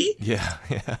TV? Yeah.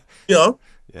 Yeah. You know?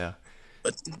 Yeah.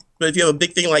 But if you have a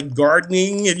big thing like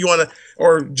gardening, if you want to,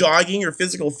 or jogging or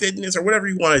physical fitness or whatever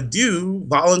you want to do,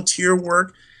 volunteer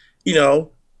work, then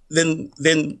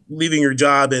leaving your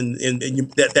job and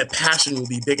that passion will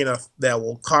be big enough that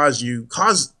will cause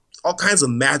all kinds of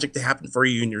magic to happen for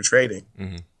you in your trading.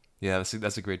 Mm-hmm. Yeah,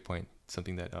 that's a great point.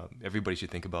 Something that everybody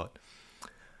should think about.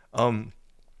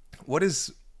 What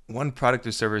is one product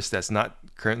or service that's not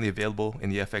currently available in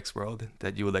the FX world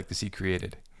that you would like to see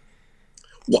created?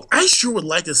 Well, I sure would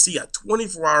like to see a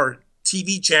 24-hour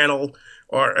TV channel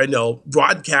or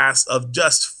broadcast of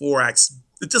just Forex.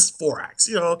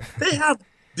 They have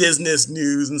business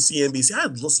news and CNBC.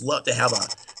 I'd just love to have a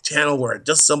channel where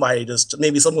just somebody, just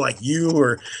maybe someone like you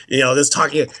or just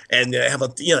talking and have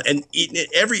and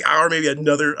every hour maybe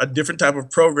a different type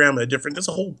of program, just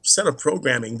a whole set of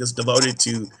programming just devoted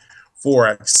to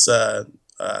Forex.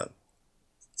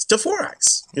 To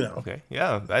Forex, Okay,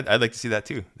 yeah, I'd like to see that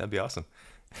too. That'd be awesome.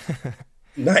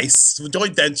 Nice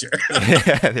joint venture.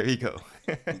 Yeah, there you go.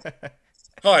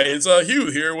 Hi, it's Hugh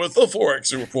here with the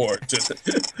Forex Report.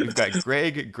 We've got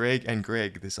Greg, and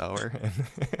Greg this hour.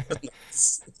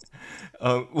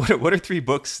 What are 3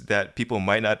 books that people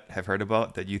might not have heard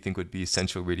about that you think would be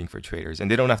essential reading for traders? And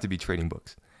they don't have to be trading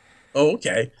books. Oh,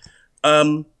 okay.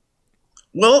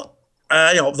 Well,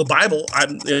 the Bible. I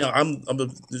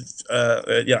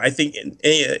think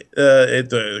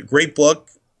it's a great book.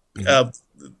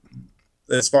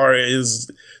 As far as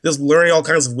just learning all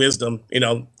kinds of wisdom,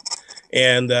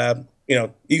 and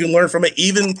you can learn from it.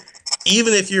 Even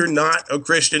if you're not a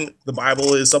Christian, the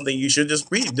Bible is something you should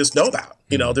just read, just know about.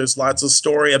 There's lots of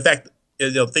story. In fact,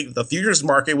 think the futures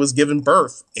market was given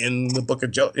birth in the book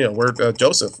of where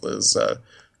Joseph was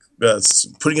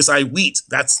putting aside wheat.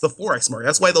 That's the Forex market.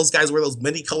 That's why those guys wear those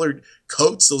many-colored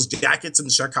coats, those jackets in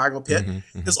the Chicago pit.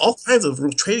 There's all kinds of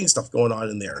real trading stuff going on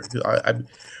in there.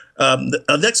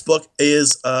 The next book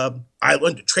is I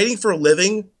learned Trading for a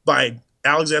Living by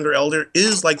Alexander Elder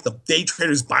is like the day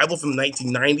trader's Bible from the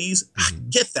 1990s.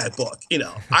 Get that book.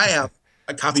 I have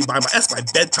a copy that's my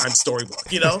bedtime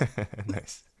storybook,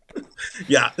 Nice.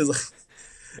 Yeah.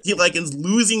 He is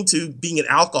losing to being an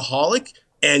alcoholic,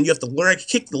 and you have to learn how to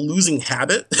kick the losing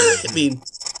habit.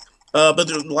 But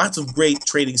there's lots of great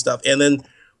trading stuff. And then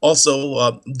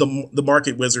also the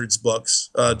Market Wizards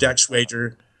books, Jack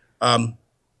Schwager.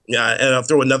 Yeah, and I'll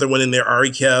throw another one in there, Ari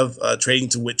Kev,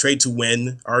 Trade to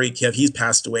Win. Ari Kev, he's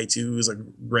passed away too. He's a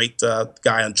great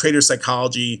guy on trader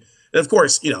psychology. And of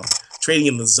course, Trading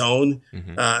in the Zone.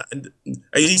 And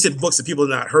he said books that people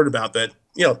have not heard about, but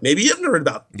maybe you haven't heard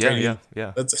about. Yeah.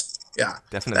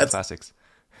 Definitely classics.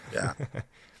 Yeah.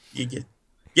 You get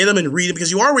them and read them,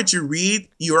 because you are what you read.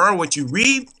 You are what you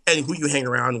read and who you hang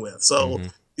around with. So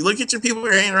you look at your people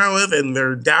you're hanging around with, and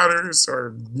they're doubters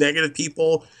or negative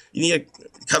people. You need to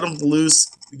cut them loose,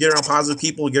 get around positive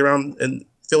people, get around and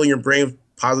filling your brain with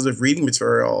positive reading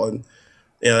material. And,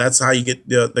 that's how you get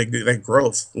that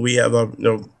growth. We have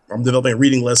I'm developing a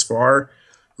reading list for our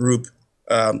group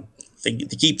to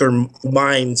keep their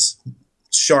minds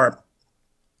sharp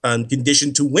and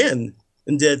conditioned to win,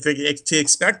 and to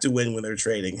expect to win when they're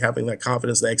trading. Having that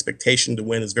confidence, that expectation to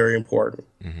win is very important.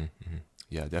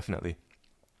 Yeah, definitely.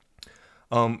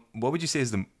 What would you say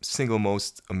is the single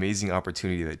most amazing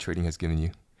opportunity that trading has given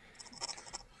you?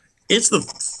 It's the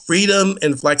freedom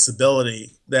and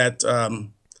flexibility that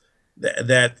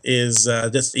that is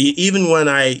just even when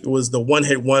I was the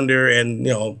one-hit wonder and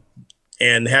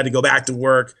had to go back to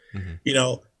work,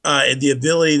 the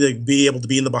ability to be able to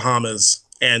be in the Bahamas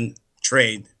and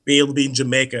trade, be able to be in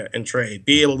Jamaica and trade,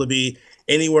 be able to be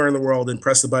anywhere in the world and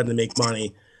press the button to make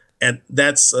money, and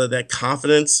that's that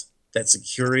confidence, that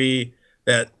security.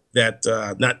 I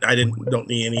don't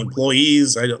need any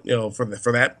employees. I don't, for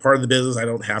that part of the business, I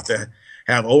don't have to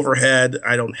have overhead.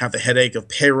 I don't have the headache of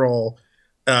payroll.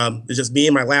 It's just me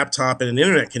and my laptop and an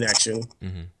internet connection.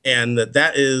 And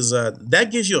that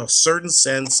gives you a certain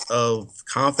sense of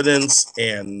confidence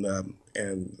and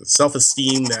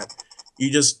self-esteem that you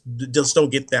just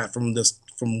don't get that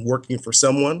from working for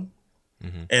someone.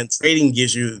 And trading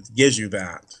gives you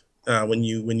that when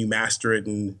you master it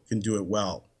and can do it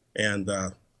well. And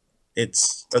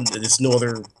it's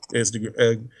the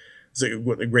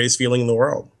greatest feeling in the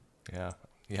world. Yeah,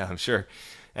 I'm sure.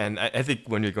 And I think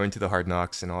when you're going to the hard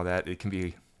knocks and all that, it can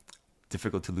be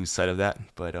difficult to lose sight of that.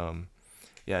 But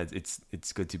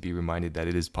it's good to be reminded that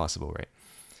it is possible, right?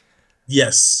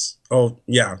 Yes. Oh,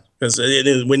 yeah. Because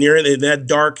when you're in that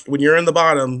dark, when you're in the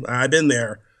bottom, I've been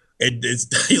there. And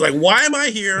he's like, why am I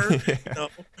here?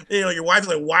 Your wife's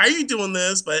like, why are you doing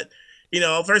this? But,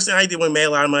 first thing I did when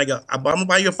mail out, I'm gonna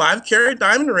buy you a 5-carat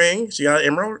diamond ring. She got an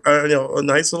emerald, a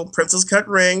nice little princess cut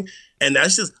ring. And now she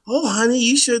says, oh, honey,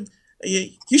 you should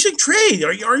trade.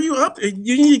 Are you up?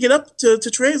 You need to get up to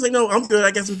trade. It's like, no, I'm good.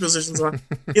 I got some positions on.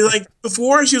 He's like,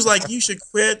 before she was like, you should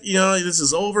quit. This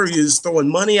is over. You're just throwing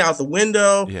money out the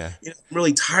window. Yeah. I'm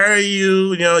really tired of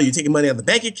you. You're taking money out of the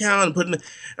bank account and putting it.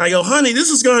 And I go, honey, this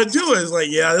is going to do it. It's like,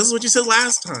 yeah, this is what you said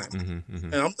last time.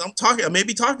 And I'm talking. I may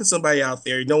be talking to somebody out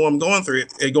there. You know what I'm going through.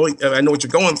 I know what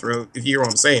you're going through. If you hear what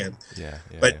I'm saying. Yeah.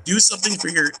 But do something for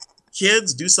your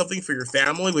kids. Do something for your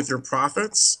family with your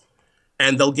profits.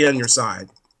 And they'll get on your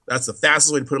side. That's the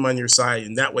fastest way to put them on your side.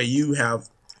 And that way you have,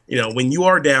 when you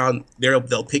are down,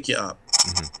 they'll pick you up.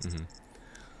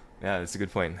 Yeah, that's a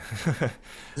good point.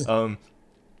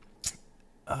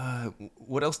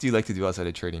 What else do you like to do outside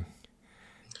of trading?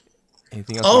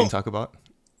 Anything else we can talk about?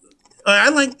 I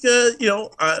like,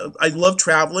 I love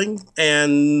traveling,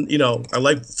 and, I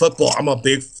like football. I'm a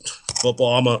big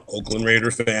football. I'm an Oakland Raider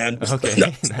fan. Okay,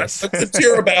 nice. That's to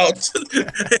cheer about.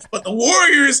 But the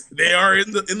Warriors, they are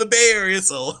in the Bay Area,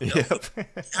 so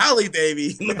Cali,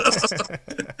 baby.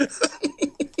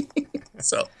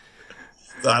 So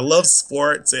I love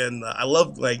sports, and I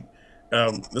love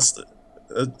this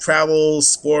travel,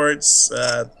 sports,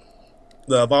 the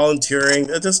volunteering.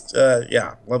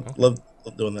 Love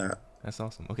doing that. That's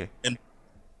awesome. Okay. And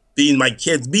being my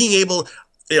kids, being able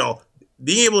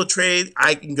to trade,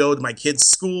 I can go to my kids'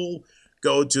 school,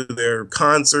 go to their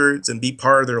concerts, and be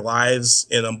part of their lives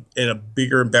in a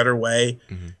bigger and better way.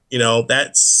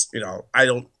 That's I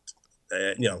don't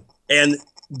and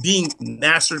being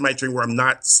master of my trade, where I'm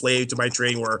not slave to my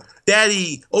trade, where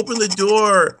Daddy, open the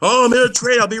door. Oh, I'm in a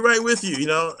trade. I'll be right with you.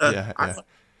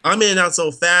 I'm in and out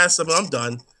so fast. I'm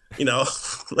done.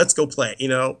 Let's go play.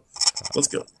 Let's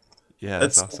go. Yeah,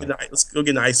 that's awesome. Let's go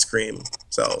get an ice cream.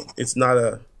 So I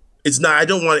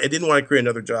didn't want to create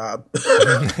another job.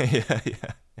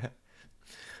 Yeah.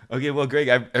 Okay, well, Greg,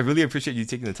 I really appreciate you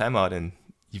taking the time out, and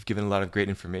you've given a lot of great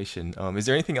information. Is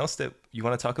there anything else that you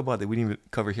want to talk about that we didn't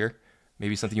cover here?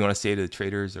 Maybe something you want to say to the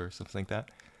traders or something like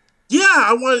that? Yeah,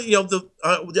 I want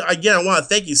again, I want to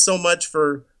thank you so much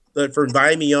for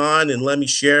inviting me on and letting me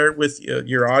share it with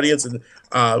your audience, and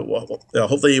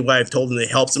hopefully what I've told them it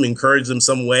helps them, encourage them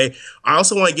some way. I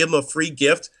also want to give them a free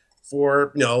gift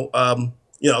for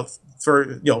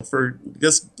for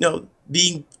just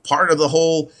being part of the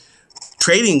whole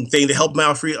trading thing, to help them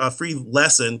out, a free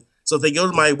lesson. So if they go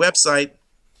to my website,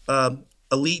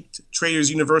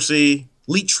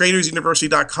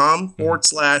 elitetradersuniversity.com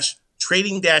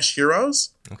 /trading-heroes.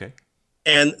 Okay.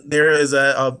 And there is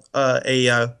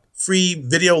a free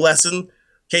video lesson,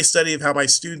 case study of how my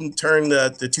student turned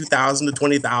the 2,000 to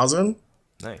 20,000.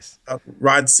 Nice.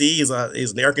 Rod C. is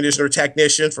an air conditioner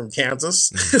technician from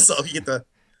Kansas. So you get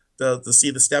to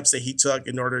see the steps that he took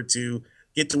in order to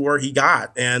get to where he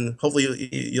got, and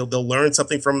hopefully they'll learn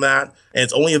something from that. And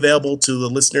it's only available to the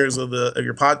listeners of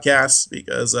your podcast,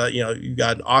 because you've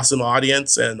got an awesome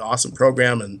audience and an awesome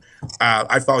program. And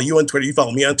I follow you on Twitter, you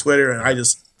follow me on Twitter, and I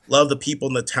just love the people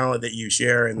and the talent that you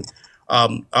share. And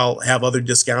I'll have other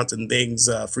discounts and things,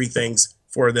 free things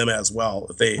for them as well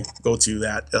if they go to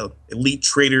that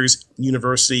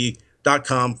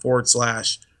elitetradersuniversity.com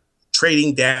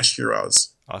 /trading-heroes.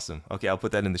 Awesome. Okay, I'll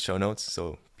put that in the show notes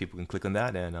so people can click on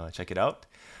that and check it out.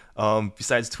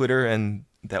 Besides Twitter and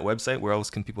that website, where else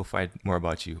can people find more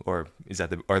about you? Or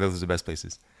are those the best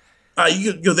places?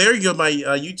 You can go there. You go to my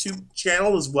YouTube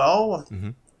channel as well. Mm-hmm.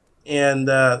 And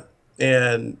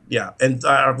we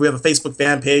have a Facebook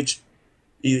fan page.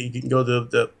 You can go to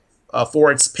the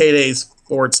Forex Paydays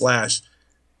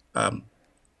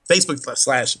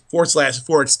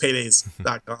Facebook//Forex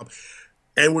Paydays.com.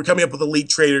 And we're coming up with Elite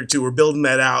Trader too. We're building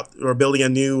that out. We're building a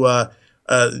new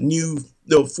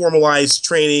formalized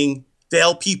training to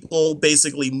help people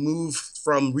basically move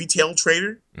from retail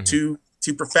trader to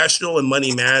professional and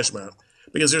money management.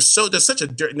 Because there's such a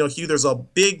Hugh, there's a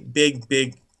big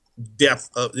dearth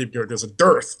of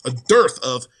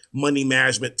money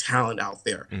management talent out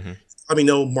there. Mm-hmm. I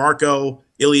mean, Marco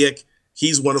Iliak,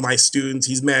 he's one of my students.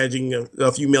 He's managing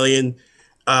a few million.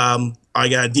 I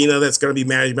got Dina that's going to be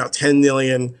managing about 10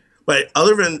 million. But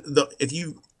other than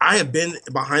I have been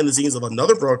behind the scenes of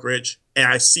another brokerage, and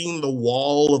I've seen the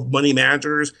wall of money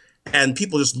managers and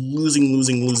people just losing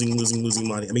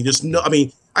money. I mean,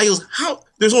 how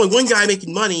there's only one guy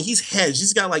making money. He's hedged.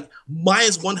 He's got like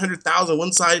minus 100,000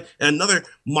 one side and another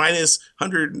minus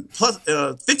 100 plus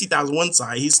 50,000 one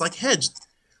side. He's like hedged.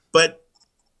 But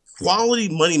quality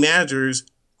money managers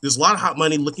there's a lot of hot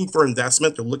money looking for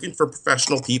investment. They're looking for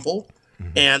professional people.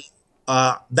 Mm-hmm. And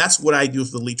that's what I do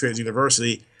with the Elite Traders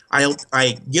University.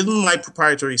 I give them my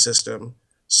proprietary system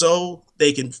so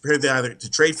they can prepare either to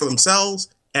trade for themselves,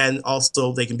 and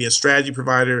also they can be a strategy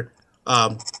provider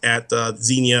at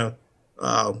Xenia,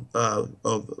 brokerage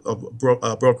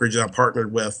that I'm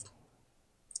partnered with,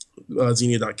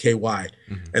 Xenia.ky,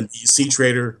 and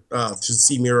C-Trader to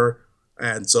C-Mirror.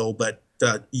 And so, but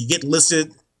you get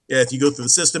listed if you go through the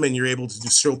system and you're able to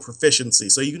show proficiency.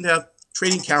 So you can have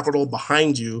trading capital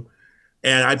behind you,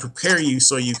 and I prepare you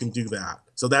so you can do that.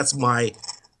 So that's what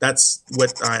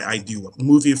I do.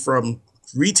 Move you from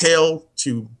retail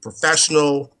to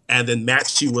professional, and then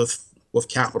match you with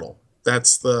capital.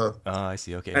 That's the. Oh, I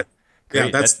see. Okay.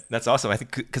 Great. Yeah, that's awesome. I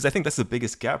think because I think that's the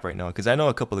biggest gap right now. Because I know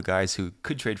a couple of guys who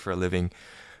could trade for a living,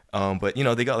 but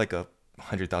they got like a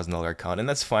 $100,000 account, and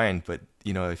that's fine. But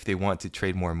if they want to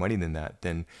trade more money than that,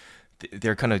 then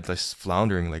they're kind of just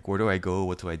floundering. Like, where do I go?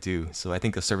 What do I do? So I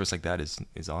think a service like that is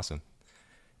awesome.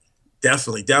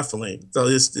 Definitely. So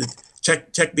just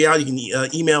check me out. You can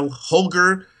email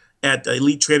Holger at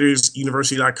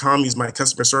EliteTradersUniversity.com. He's my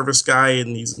customer service guy,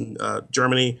 and he's in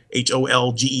Germany.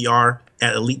 HOLGER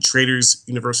at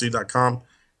EliteTradersUniversity.com,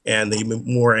 and they'd be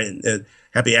more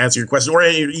happy to answer your question. Or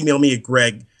email me at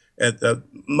Greg.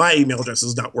 My email address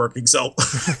is not working, so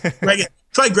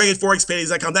try Greg at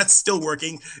forexpaydays.com. That's still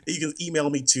working. You can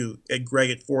email me too at Greg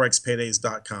at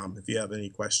forexpaydays.com if you have any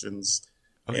questions.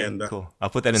 Okay, and, cool. I'll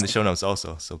put that in the show notes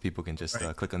also, so people can just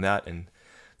click on that and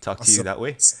talk to you that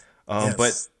way. Yes.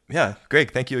 But yeah,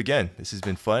 Greg, thank you again. This has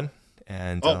been fun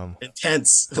and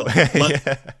intense.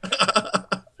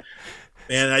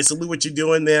 Man, I salute what you're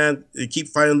doing, man. You keep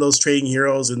finding those trading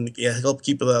heroes and help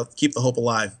keep the hope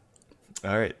alive.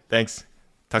 All right, thanks.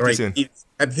 Talk to you soon.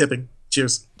 Happy hipping.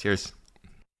 Cheers. Cheers.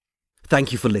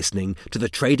 Thank you for listening to the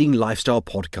Trading Lifestyle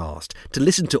Podcast. To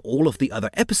listen to all of the other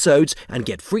episodes and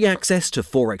get free access to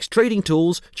Forex trading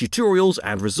tools, tutorials,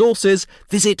 and resources,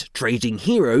 visit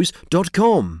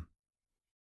tradingheroes.com.